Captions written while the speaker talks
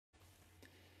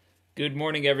Good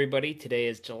morning, everybody. Today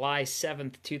is July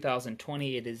 7th,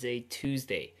 2020. It is a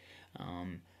Tuesday.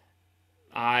 Um,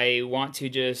 I want to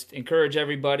just encourage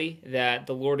everybody that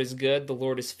the Lord is good, the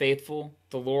Lord is faithful,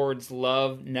 the Lord's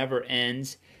love never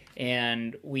ends,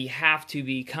 and we have to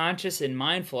be conscious and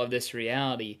mindful of this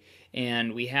reality.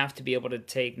 And we have to be able to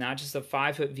take not just a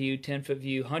 5-foot view, 10-foot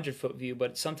view, 100-foot view,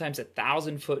 but sometimes a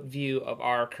 1,000-foot view of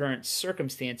our current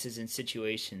circumstances and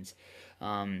situations.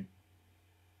 Um,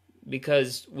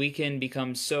 because we can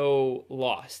become so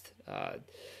lost.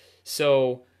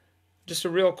 So, just a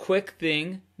real quick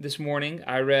thing this morning,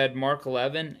 I read Mark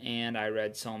 11 and I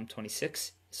read Psalm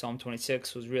 26. Psalm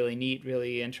 26 was really neat,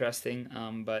 really interesting,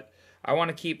 but I want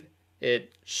to keep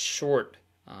it short.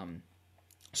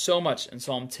 So much in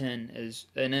Psalm 10 is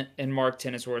in Mark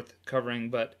 10 is worth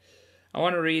covering, but I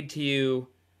want to read to you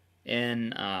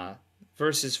in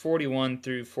verses 41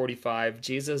 through 45.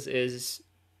 Jesus is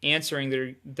answering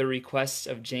the requests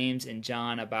of James and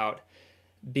John about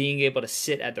being able to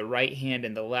sit at the right hand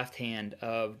and the left hand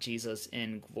of Jesus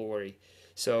in glory.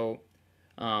 So,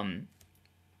 the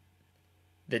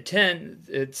 10,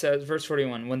 it says, verse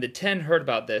 41, when the 10 heard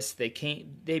about this, they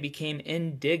became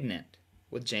indignant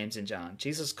with James and John.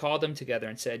 Jesus called them together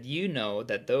and said, "You know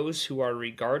that those who are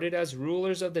regarded as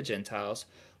rulers of the Gentiles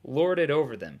lord it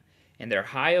over them, and their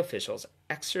high officials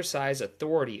exercise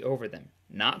authority over them.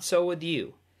 Not so with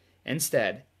you.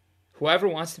 Instead, whoever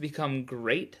wants to become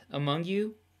great among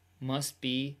you must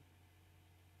be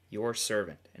your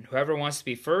servant, and whoever wants to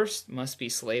be first must be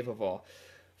slave of all.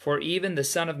 For even the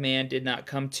Son of Man did not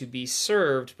come to be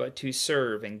served, but to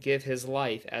serve and give his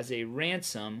life as a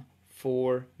ransom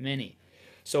for many."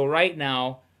 So right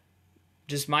now,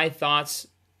 just my thoughts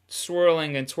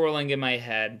swirling and twirling in my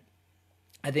head,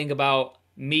 I think about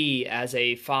me as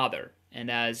a father and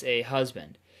as a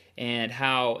husband, and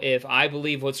how if I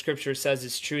believe what Scripture says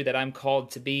is true, that I'm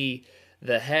called to be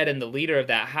the head and the leader of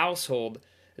that household,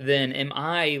 then am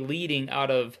I leading out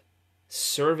of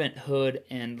servanthood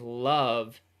and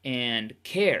love and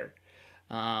care?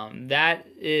 That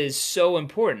is so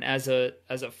important as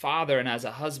a father and as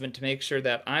a husband, to make sure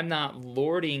that I'm not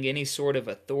lording any sort of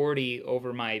authority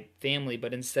over my family,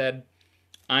 but instead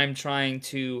I'm trying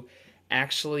to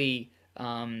actually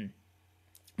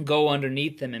go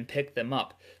underneath them and pick them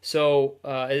up. So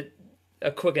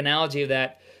a quick analogy of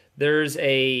that, there's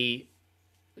if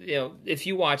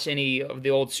you watch any of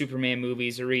the old Superman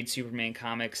movies or read Superman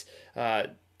comics,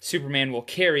 Superman will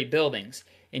carry buildings.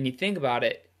 And you think about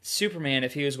it, Superman,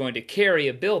 if he was going to carry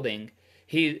a building,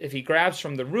 if he grabs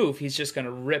from the roof, he's just going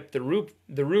to rip the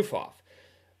roof off.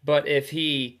 But if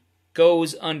he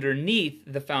goes underneath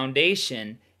the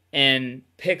foundation and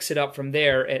picks it up from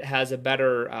there, it has a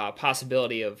better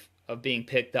possibility of being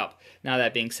picked up. Now,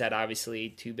 that being said, obviously,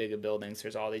 too big of buildings,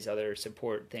 there's all these other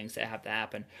support things that have to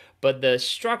happen. But the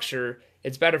structure,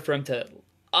 it's better for him to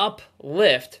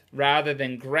uplift rather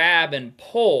than grab and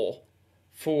pull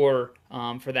for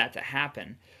that to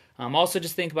happen. Also,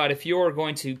 just think about if you're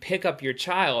going to pick up your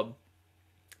child,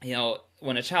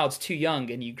 when a child's too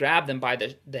young and you grab them by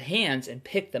the hands and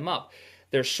pick them up,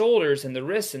 their shoulders and the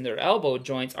wrists and their elbow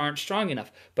joints aren't strong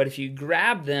enough. But if you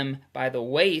grab them by the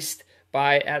waist,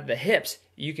 at the hips,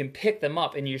 you can pick them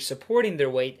up and you're supporting their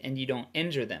weight and you don't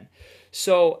injure them.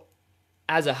 So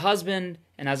as a husband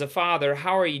and as a father,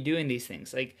 how are you doing these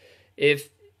things? Like if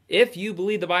you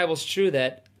believe the Bible's true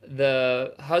that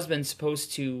the husband's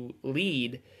supposed to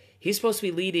lead, he's supposed to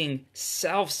be leading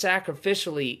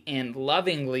self-sacrificially and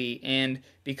lovingly and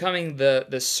becoming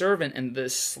the servant and the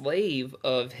slave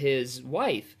of his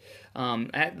wife,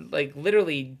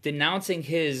 literally denouncing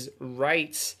his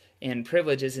rights and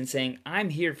privileges and saying,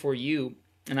 "I'm here for you,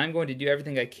 and I'm going to do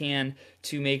everything I can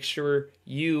to make sure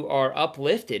you are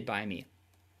uplifted by me."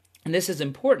 And this is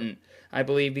important, I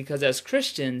believe, because as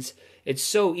Christians, it's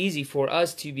so easy for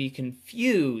us to be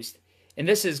confused. And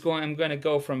I'm going to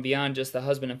go from beyond just the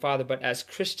husband and father, but as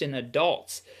Christian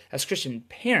adults, as Christian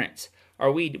parents,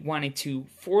 are we wanting to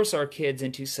force our kids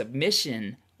into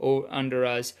submission under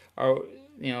us? Or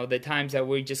the times that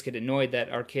we just get annoyed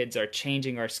that our kids are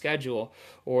changing our schedule,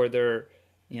 or they're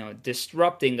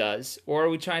disrupting us? Or are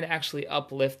we trying to actually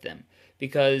uplift them?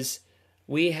 Because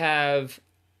we have,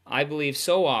 I believe,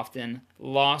 so often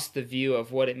lost the view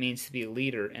of what it means to be a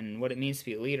leader, and what it means to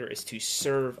be a leader is to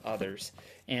serve others.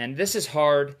 And this is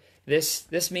hard.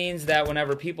 This means that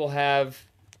whenever people have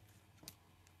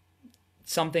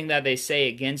something that they say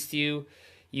against you,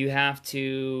 you have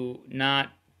to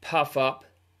not puff up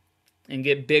and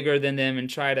get bigger than them and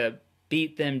try to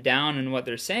beat them down in what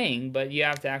they're saying, but you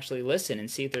have to actually listen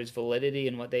and see if there's validity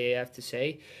in what they have to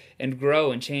say, and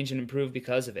grow and change and improve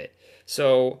because of it.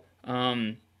 So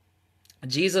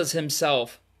Jesus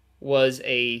himself was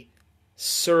a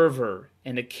server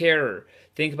and a carer.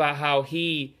 Think about how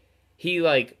he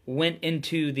like went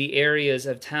into the areas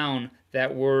of town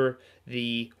that were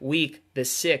the weak, the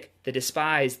sick, the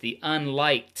despised, the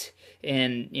unliked.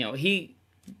 And he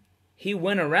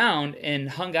went around and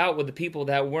hung out with the people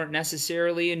that weren't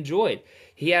necessarily enjoyed.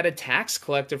 He had a tax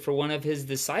collector for one of his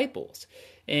disciples,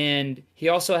 and he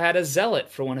also had a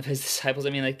zealot for one of his disciples.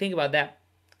 I mean, like, think about that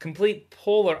complete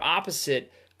polar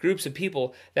opposite groups of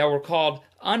people that were called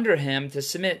under him to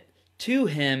submit to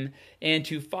him and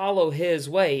to follow his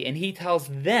way. And he tells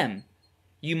them,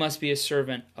 you must be a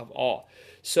servant of all.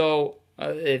 So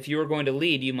if you are going to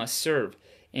lead, you must serve.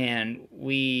 And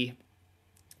we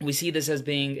see this as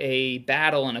being a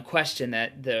battle and a question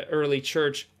that the early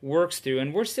church works through,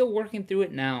 and we're still working through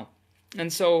it now.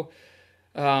 And so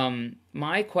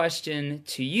my question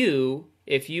to you,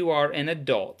 if you are an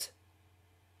adult,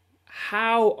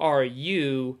 how are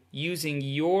you using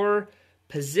your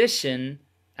position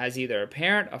as either a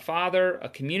parent, a father, a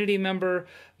community member?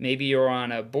 Maybe you're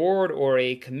on a board or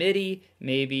a committee.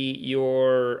 Maybe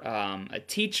you're a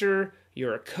teacher,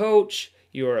 you're a coach,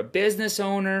 you're a business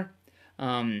owner.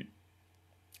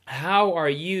 How are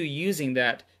you using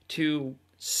that to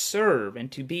serve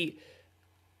and to be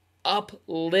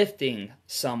uplifting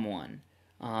someone?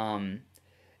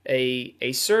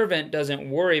 A servant doesn't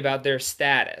worry about their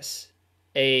status.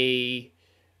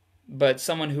 But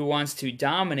someone who wants to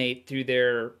dominate through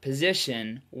their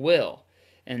position will.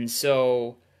 And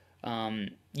so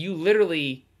you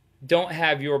literally don't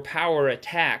have your power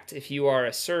attacked if you are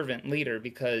a servant leader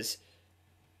because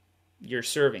you're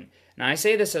serving. Now, I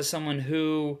say this as someone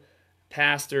who,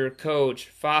 pastor, coach,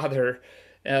 father,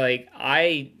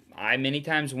 I many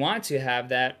times want to have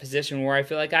that position where I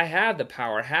feel like I have the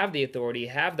power, have the authority,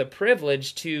 have the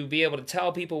privilege to be able to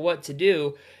tell people what to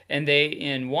do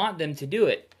and want them to do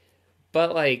it.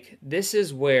 But this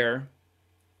is where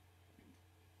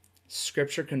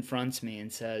Scripture confronts me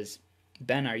and says,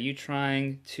 Ben, are you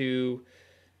trying to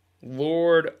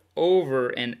lord over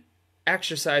and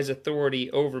exercise authority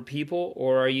over people,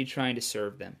 or are you trying to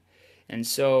serve them? And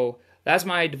so that's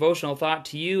my devotional thought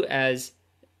to you, as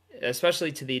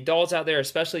especially to the adults out there,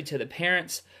 especially to the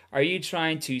parents. Are you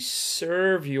trying to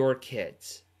serve your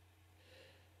kids?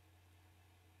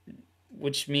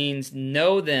 Which means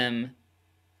know them,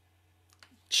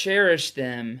 cherish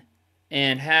them,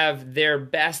 and have their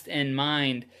best in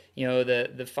mind.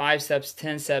 The 5 steps,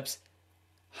 10 steps,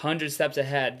 100 steps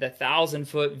ahead, the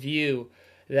 1,000-foot view,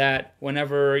 that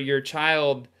whenever your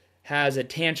child has a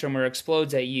tantrum or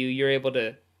explodes at you, you're able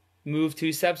to move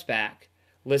 2 steps back,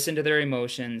 listen to their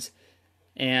emotions,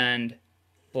 and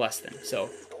bless them. So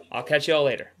I'll catch you all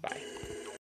later. Bye.